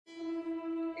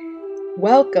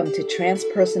Welcome to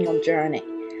Transpersonal Journey.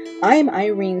 I'm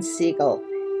Irene Siegel.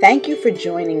 Thank you for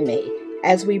joining me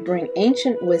as we bring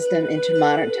ancient wisdom into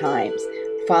modern times,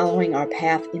 following our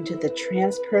path into the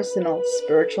transpersonal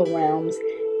spiritual realms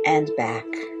and back.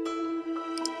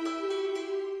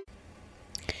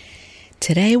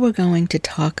 Today we're going to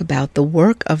talk about the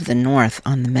work of the North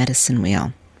on the medicine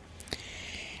wheel.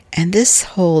 And this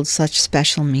holds such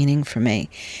special meaning for me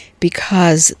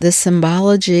because the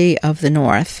symbology of the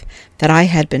North that I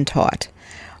had been taught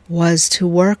was to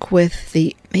work with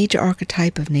the major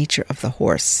archetype of nature of the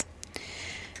horse.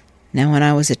 Now, when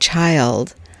I was a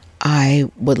child,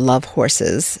 I would love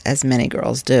horses, as many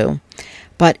girls do,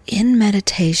 but in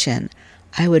meditation,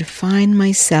 I would find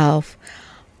myself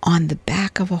on the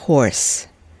back of a horse,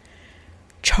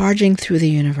 charging through the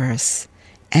universe,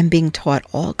 and being taught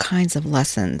all kinds of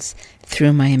lessons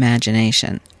through my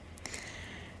imagination.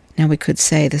 Now, we could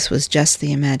say this was just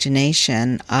the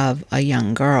imagination of a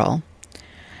young girl,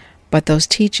 but those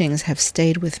teachings have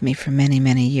stayed with me for many,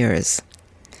 many years.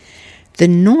 The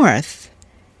North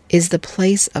is the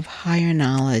place of higher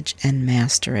knowledge and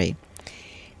mastery.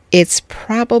 It's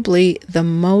probably the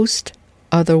most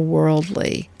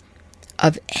otherworldly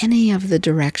of any of the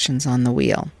directions on the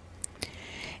wheel.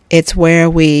 It's where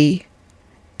we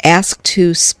ask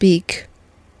to speak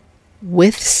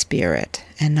with spirit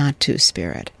and not to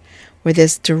spirit, where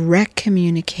there's direct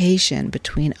communication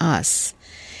between us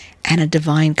and a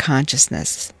divine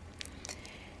consciousness.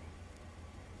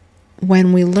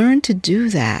 When we learn to do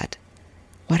that,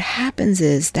 what happens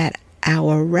is that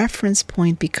our reference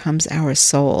point becomes our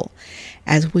soul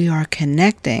as we are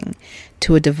connecting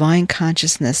to a divine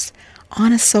consciousness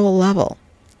on a soul level.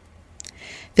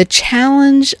 The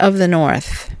challenge of the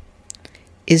North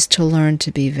is to learn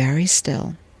to be very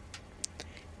still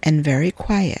and very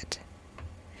quiet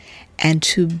and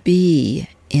to be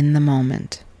in the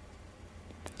moment.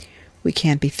 We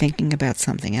can't be thinking about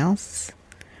something else.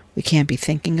 We can't be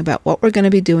thinking about what we're going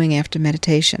to be doing after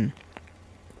meditation.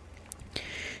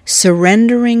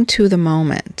 Surrendering to the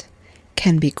moment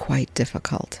can be quite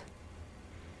difficult.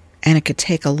 And it could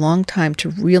take a long time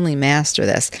to really master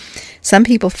this. Some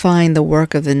people find the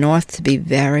work of the North to be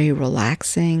very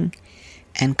relaxing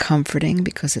and comforting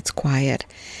because it's quiet,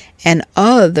 and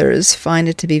others find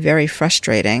it to be very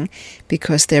frustrating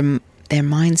because their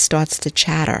mind starts to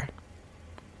chatter.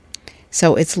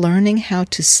 So it's learning how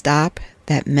to stop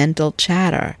that mental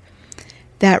chatter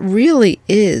that really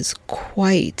is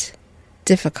quite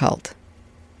difficult.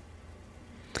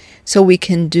 So we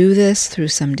can do this through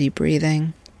some deep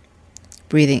breathing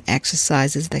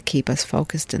exercises that keep us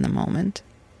focused in the moment.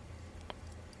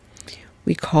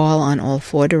 We call on all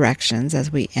four directions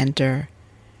as we enter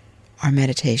our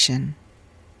meditation.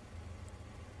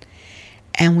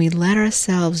 And we let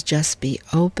ourselves just be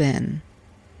open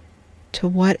to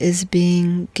what is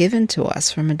being given to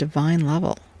us from a divine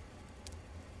level.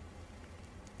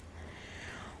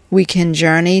 We can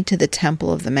journey to the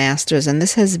Temple of the Masters, and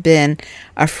this has been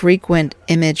a frequent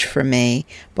image for me,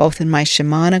 both in my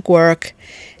shamanic work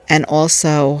and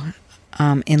also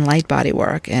in light body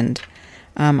work. And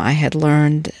I had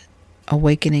learned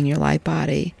Awakening Your Light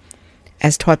Body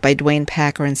as taught by Dwayne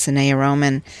Packer and Sanaya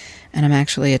Roman, and I'm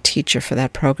actually a teacher for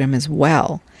that program as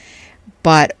well.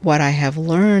 But what I have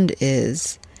learned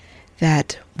is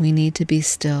that we need to be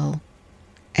still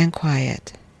and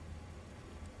quiet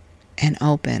and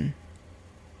open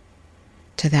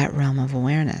to that realm of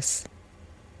awareness.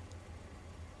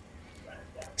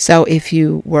 So if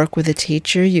you work with a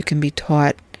teacher, you can be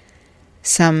taught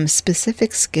some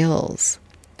specific skills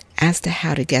as to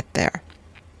how to get there.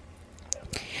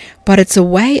 But it's a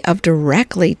way of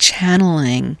directly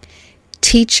channeling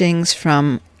teachings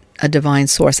from a divine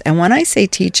source. And when I say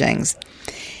teachings,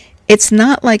 it's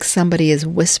not like somebody is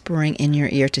whispering in your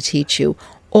ear to teach you,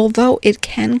 although it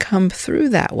can come through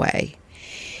that way.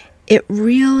 It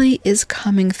really is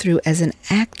coming through as an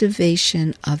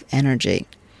activation of energy.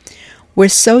 We're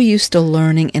so used to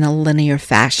learning in a linear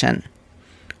fashion.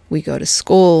 We go to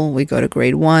school, we go to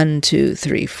grade 1, 2,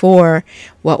 3, 4.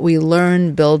 What we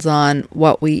learn builds on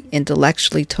what we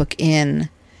intellectually took in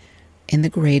the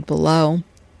grade below.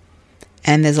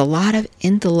 And there's a lot of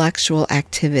intellectual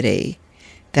activity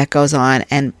that goes on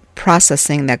and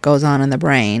processing that goes on in the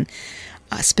brain,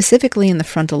 specifically in the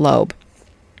frontal lobe.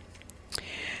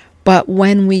 But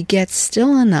when we get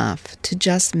still enough to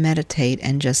just meditate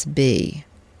and just be,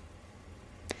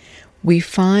 we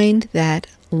find that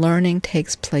learning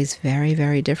takes place very,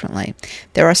 very differently.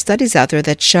 There are studies out there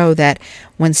that show that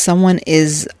when someone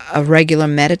is a regular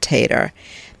meditator,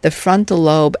 the frontal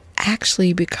lobe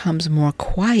actually becomes more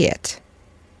quiet,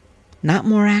 not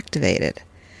more activated.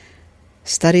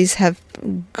 Studies have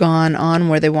gone on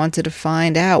where they wanted to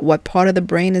find out what part of the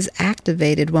brain is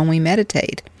activated when we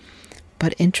meditate.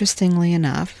 But interestingly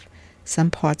enough,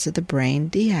 some parts of the brain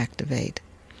deactivate,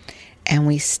 and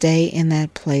we stay in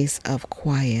that place of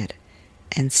quiet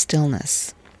and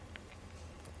stillness.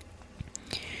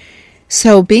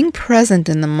 So being present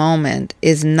in the moment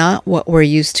is not what we're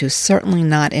used to, certainly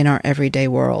not in our everyday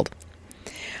world.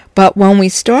 But when we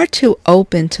start to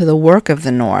open to the work of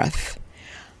the North,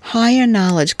 higher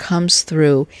knowledge comes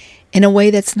through in a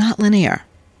way that's not linear.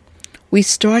 We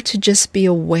start to just be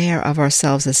aware of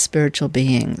ourselves as spiritual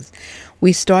beings.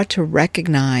 We start to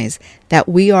recognize that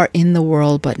we are in the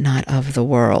world but not of the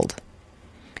world.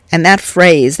 And that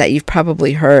phrase that you've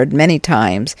probably heard many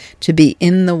times, to be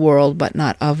in the world but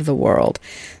not of the world,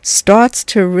 starts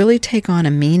to really take on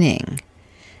a meaning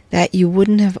that you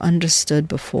wouldn't have understood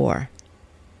before.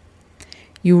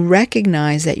 You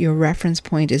recognize that your reference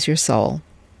point is your soul,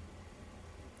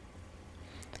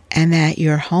 and that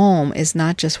your home is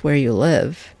not just where you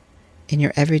live in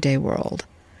your everyday world,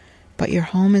 but your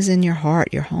home is in your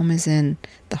heart. Your home is in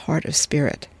the heart of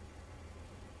spirit.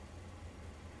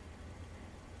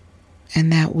 And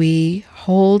that we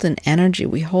hold an energy,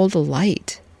 we hold a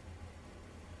light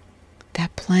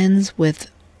that blends with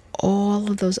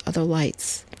all of those other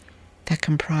lights that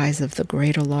comprise of the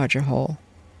greater, larger whole.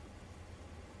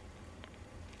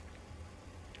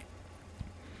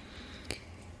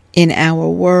 In our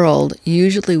world,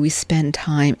 usually we spend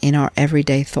time in our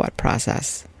everyday thought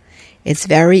process. It's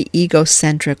very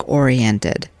egocentric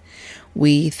oriented.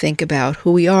 We think about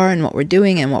who we are and what we're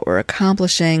doing and what we're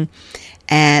accomplishing,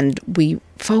 and we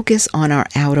focus on our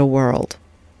outer world.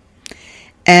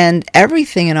 And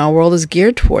everything in our world is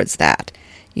geared towards that.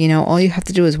 You know, all you have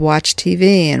to do is watch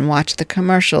TV and watch the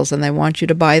commercials, and they want you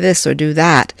to buy this or do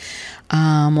that.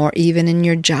 Or even in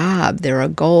your job, there are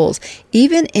goals.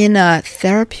 Even in a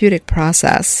therapeutic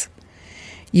process,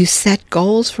 you set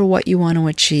goals for what you want to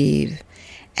achieve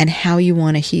and how you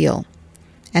want to heal.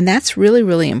 And that's really,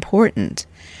 really important.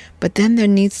 But then there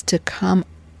needs to come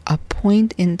a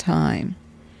point in time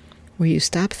where you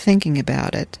stop thinking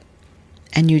about it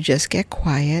and you just get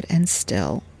quiet and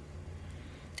still,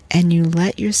 and you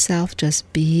let yourself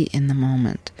just be in the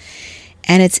moment.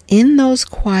 And it's in those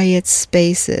quiet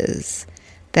spaces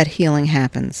that healing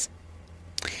happens.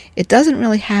 It doesn't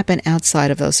really happen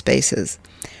outside of those spaces.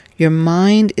 Your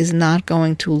mind is not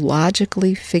going to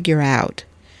logically figure out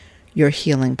your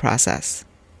healing process.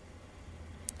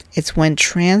 It's when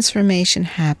transformation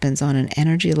happens on an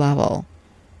energy level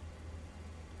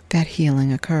that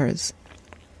healing occurs.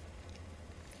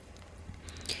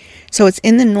 So it's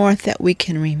in the North that we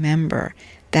can remember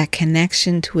that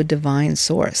connection to a divine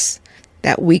source,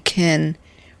 that we can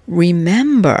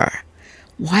remember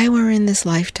why we're in this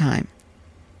lifetime.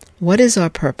 What is our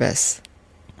purpose?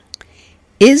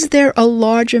 Is there a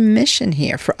larger mission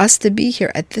here for us to be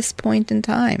here at this point in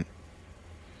time?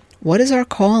 What is our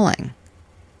calling?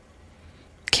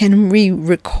 Can we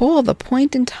recall the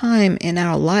point in time in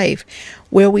our life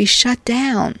where we shut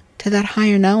down to that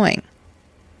higher knowing?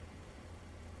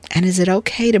 And is it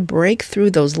okay to break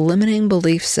through those limiting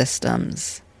belief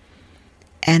systems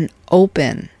and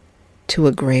open to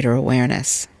a greater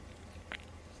awareness?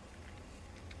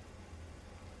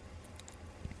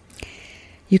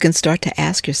 You can start to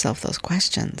ask yourself those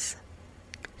questions.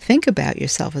 Think about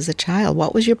yourself as a child.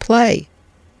 What was your play?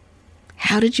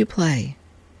 How did you play?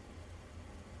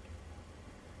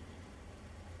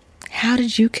 How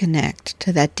did you connect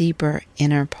to that deeper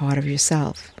inner part of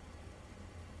yourself?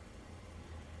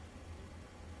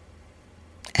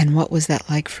 And what was that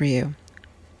like for you?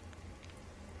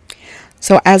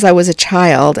 So as I was a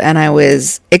child and I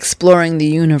was exploring the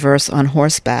universe on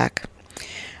horseback,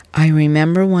 I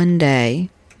remember one day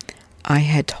I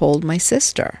had told my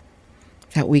sister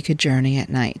that we could journey at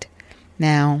night.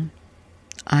 Now,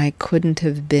 I couldn't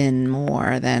have been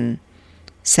more than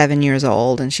 7 years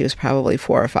old, and she was probably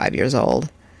 4 or 5 years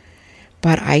old.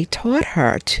 But I taught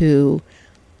her to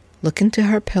look into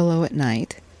her pillow at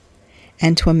night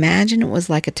and to imagine it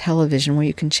was like a television where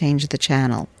you can change the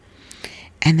channel,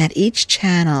 and that each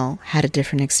channel had a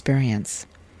different experience.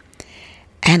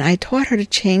 And I taught her to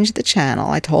change the channel.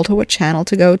 I told her what channel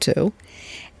to go to,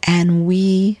 and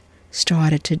we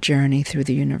started to journey through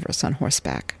the universe on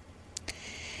horseback.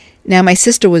 Now, my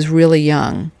sister was really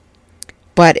young,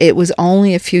 but it was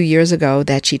only a few years ago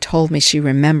that she told me she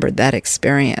remembered that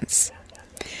experience.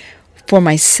 For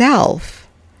myself,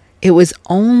 it was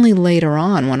only later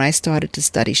on when I started to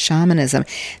study shamanism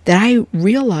that I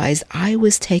realized I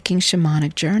was taking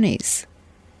shamanic journeys.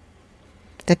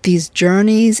 That these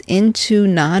journeys into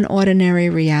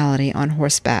non-ordinary reality on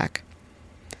horseback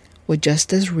were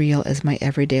just as real as my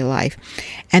everyday life.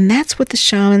 And that's what the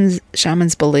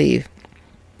shamans believe.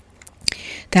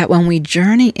 That when we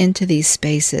journey into these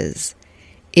spaces,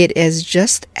 it is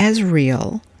just as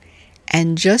real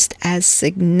and just as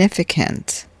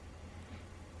significant,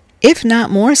 if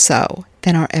not more so,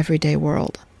 than our everyday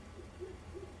world.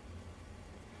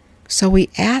 So we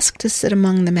ask to sit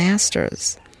among the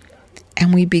masters,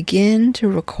 and we begin to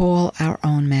recall our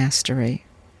own mastery.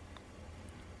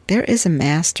 There is a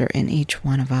master in each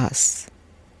one of us.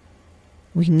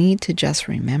 We need to just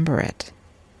remember it.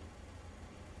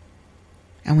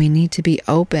 And we need to be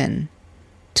open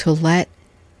to let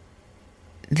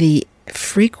the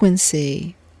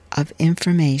frequency of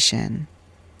information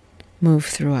move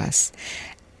through us.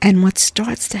 And what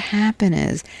starts to happen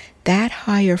is that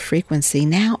higher frequency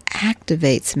now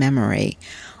activates memory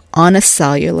on a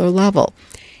cellular level.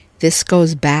 This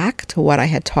goes back to what I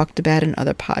had talked about in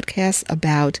other podcasts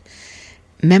about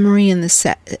memory in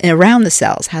the around the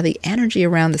cells, how the energy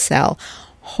around the cell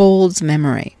holds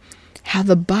memory, how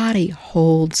the body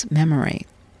holds memory.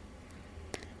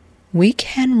 We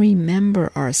can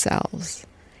remember ourselves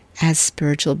as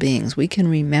spiritual beings. We can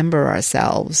remember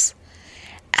ourselves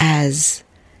as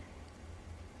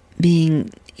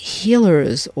being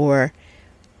healers, or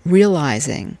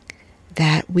realizing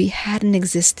that we had an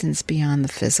existence beyond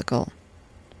the physical.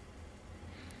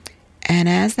 And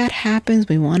as that happens,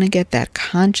 we want to get that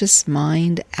conscious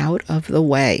mind out of the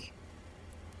way.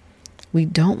 We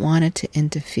don't want it to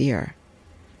interfere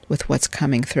with what's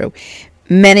coming through.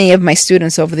 Many of my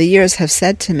students over the years have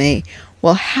said to me,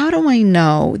 well, how do I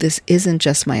know this isn't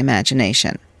just my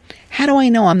imagination? How do I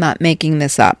know I'm not making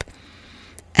this up?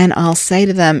 And I'll say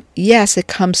to them, yes, it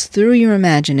comes through your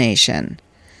imagination,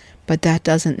 but that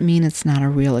doesn't mean it's not a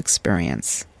real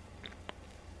experience.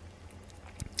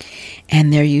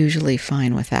 And they're usually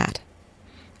fine with that.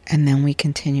 And then we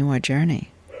continue our journey.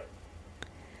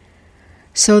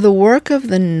 So the work of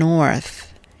the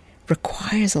North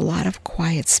requires a lot of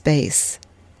quiet space,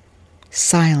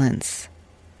 silence,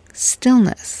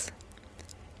 stillness.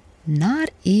 Not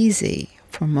easy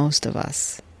for most of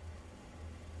us.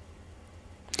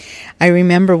 I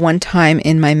remember one time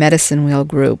in my medicine wheel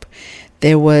group,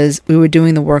 we were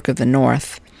doing the work of the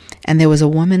North, and there was a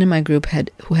woman in my group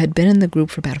who had been in the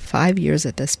group for about 5 years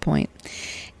at this point.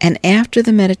 And after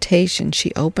the meditation,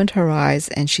 she opened her eyes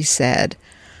and she said,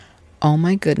 oh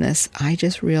my goodness, I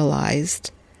just realized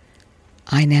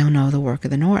I now know the work of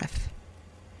the North.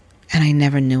 And I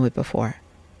never knew it before.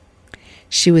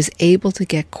 She was able to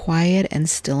get quiet and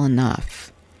still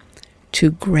enough to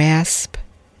grasp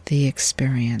the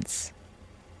experience.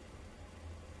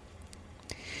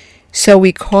 So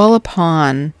we call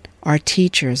upon our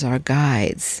teachers, our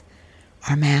guides,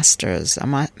 our masters,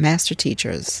 our master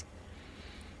teachers,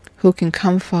 who can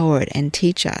come forward and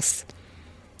teach us.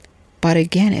 But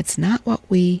again, it's not what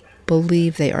we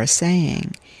believe they are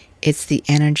saying. It's the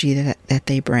energy that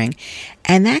they bring.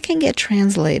 And that can get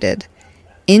translated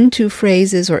into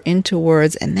phrases or into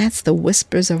words, and that's the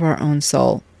whispers of our own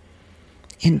soul,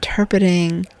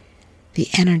 interpreting the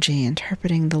energy,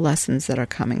 interpreting the lessons that are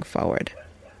coming forward.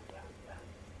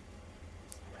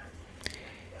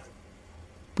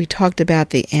 We talked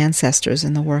about the ancestors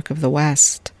in the work of the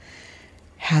West,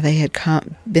 how they had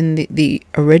been the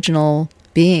original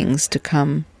beings to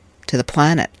come to the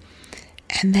planet.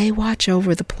 And they watch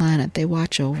over the planet. They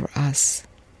watch over us.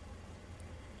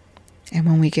 And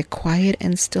when we get quiet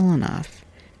and still enough,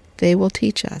 they will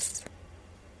teach us.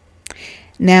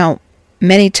 Now,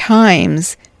 many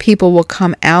times, people will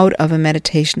come out of a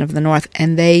meditation of the North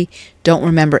and they don't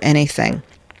remember anything.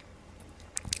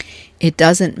 It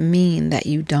doesn't mean that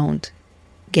you don't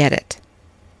get it,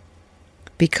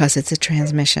 because it's a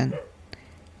transmission.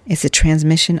 It's a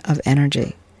transmission of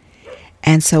energy.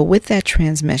 And so with that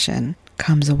transmission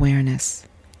comes awareness.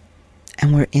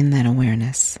 And we're in that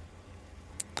awareness.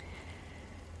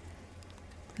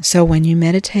 So when you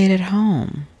meditate at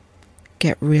home,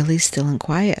 get really still and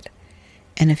quiet.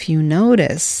 And if you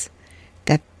notice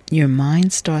that your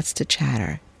mind starts to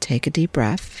chatter, take a deep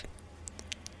breath.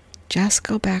 Just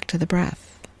go back to the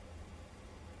breath.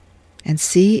 And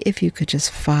see if you could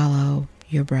just follow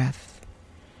your breath.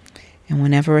 And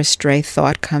whenever a stray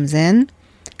thought comes in,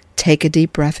 take a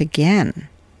deep breath again.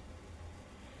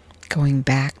 Going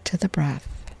back to the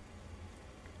breath.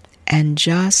 And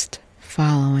just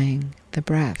following the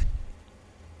breath.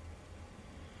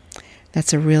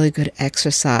 That's a really good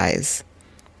exercise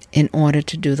in order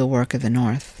to do the work of the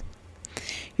North.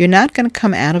 You're not going to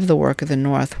come out of the work of the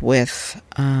North with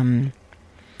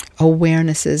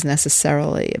awarenesses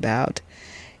necessarily about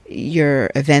your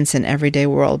events in everyday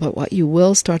world, but what you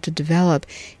will start to develop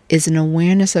is an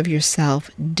awareness of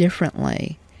yourself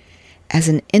differently as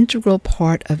an integral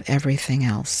part of everything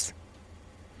else.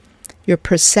 Your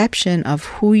perception of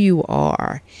who you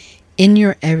are in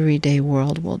your everyday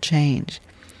world will change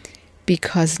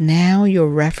because now your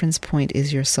reference point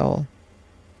is your soul.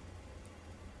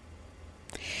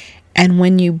 And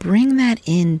when you bring that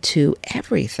into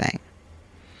everything,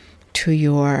 to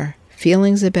your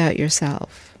feelings about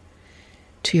yourself,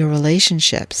 to your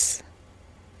relationships,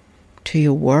 to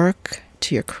your work,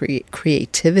 to your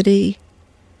creativity,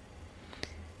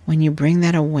 when you bring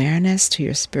that awareness to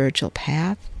your spiritual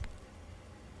path,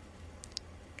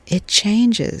 it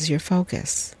changes your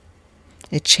focus.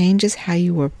 It changes how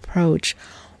you approach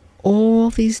all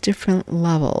these different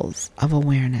levels of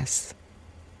awareness.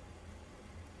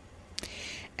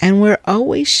 And we're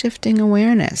always shifting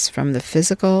awareness from the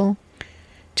physical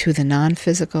to the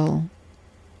non-physical,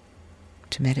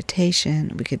 to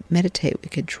meditation. We could meditate, we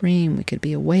could dream, we could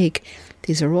be awake.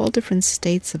 These are all different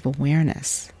states of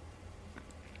awareness.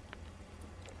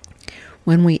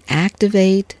 When we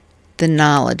activate the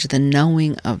knowledge, the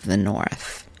knowing of the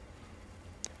North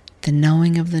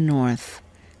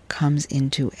comes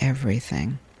into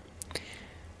everything.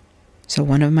 So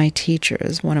one of my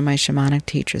shamanic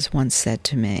teachers once said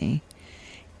to me,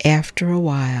 after a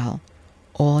while,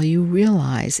 all you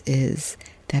realize is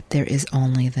that there is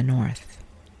only the North.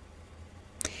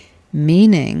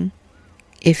 Meaning,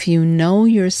 if you know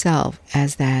yourself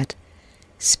as that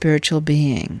spiritual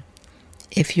being,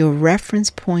 if your reference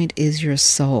point is your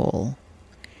soul,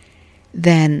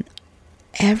 then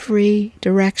every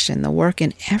direction, the work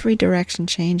in every direction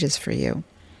changes for you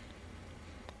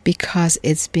because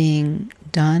it's being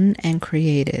done and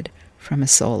created from a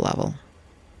soul level.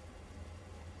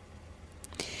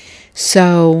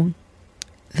 So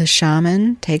the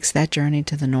shaman takes that journey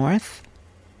to the North,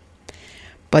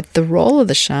 but the role of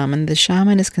the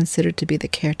shaman is considered to be the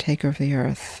caretaker of the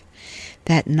earth.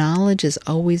 That knowledge is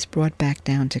always brought back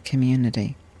down to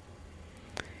community.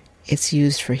 It's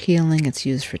used for healing, it's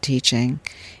used for teaching.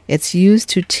 It's used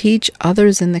to teach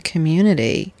others in the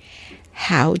community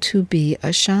how to be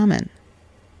a shaman.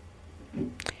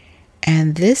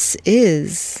 And this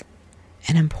is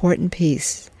an important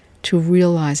piece to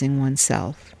realizing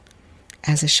oneself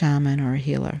as a shaman or a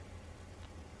healer.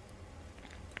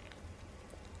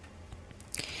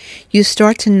 You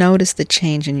start to notice the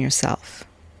change in yourself.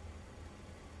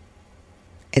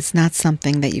 It's not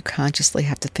something that you consciously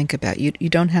have to think about. You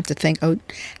don't have to think, oh,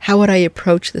 how would I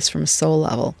approach this from a soul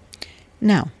level?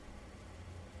 No.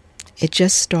 It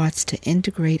just starts to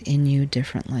integrate in you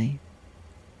differently.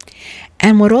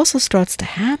 And what also starts to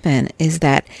happen is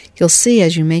that you'll see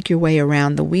as you make your way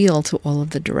around the wheel to all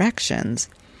of the directions,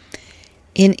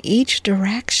 in each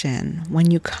direction, when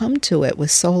you come to it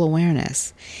with soul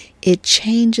awareness, it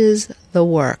changes the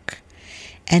work.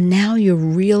 And now you're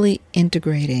really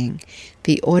integrating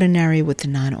the ordinary with the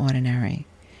non-ordinary,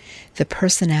 the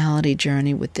personality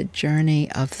journey with the journey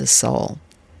of the soul.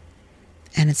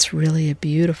 And it's really a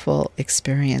beautiful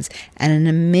experience and an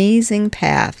amazing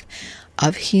path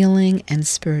of healing and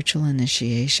spiritual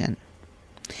initiation.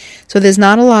 So there's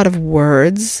not a lot of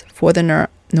words for the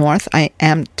North. I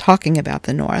am talking about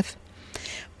the North,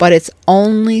 but it's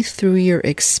only through your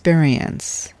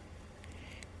experience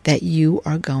that you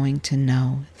are going to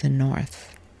know the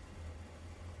North.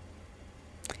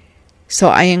 So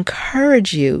I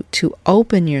encourage you to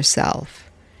open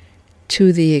yourself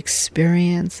to the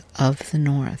experience of the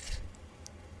North.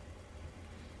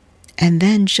 And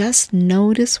then just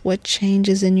notice what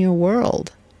changes in your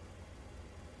world.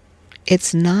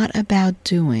 It's not about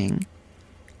doing,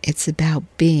 it's about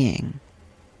being.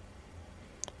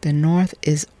 The North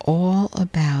is all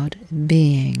about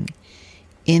being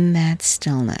in that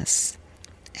stillness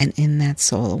and in that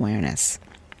soul awareness.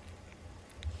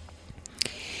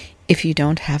 If you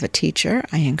don't have a teacher,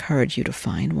 I encourage you to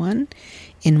find one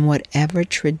in whatever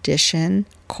tradition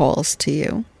calls to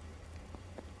you.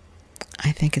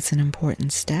 I think it's an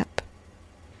important step,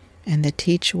 and the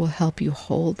teacher will help you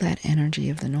hold that energy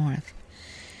of the North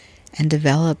and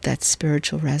develop that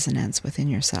spiritual resonance within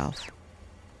yourself.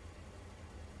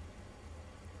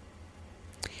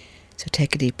 So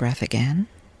take a deep breath again.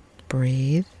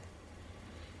 Breathe.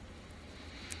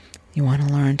 You want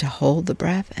to learn to hold the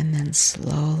breath and then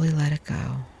slowly let it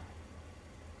go.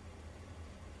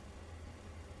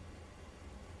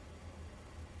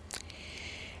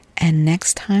 And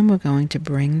next time we're going to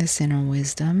bring this inner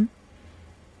wisdom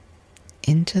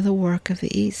into the work of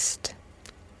the East.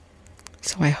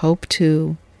 So I hope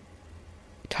to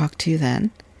talk to you then.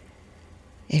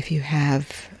 If you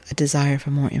have a desire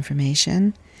for more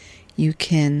information, you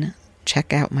can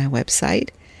check out my website,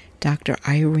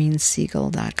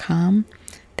 drirenesiegel.com.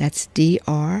 That's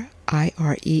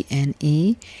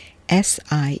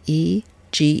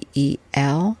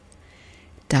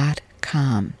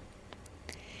drirenesiegel.com.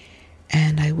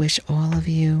 And I wish all of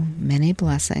you many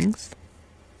blessings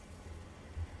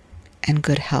and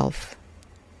good health.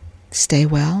 Stay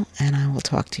well, and I will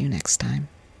talk to you next time.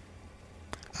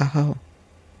 Aho.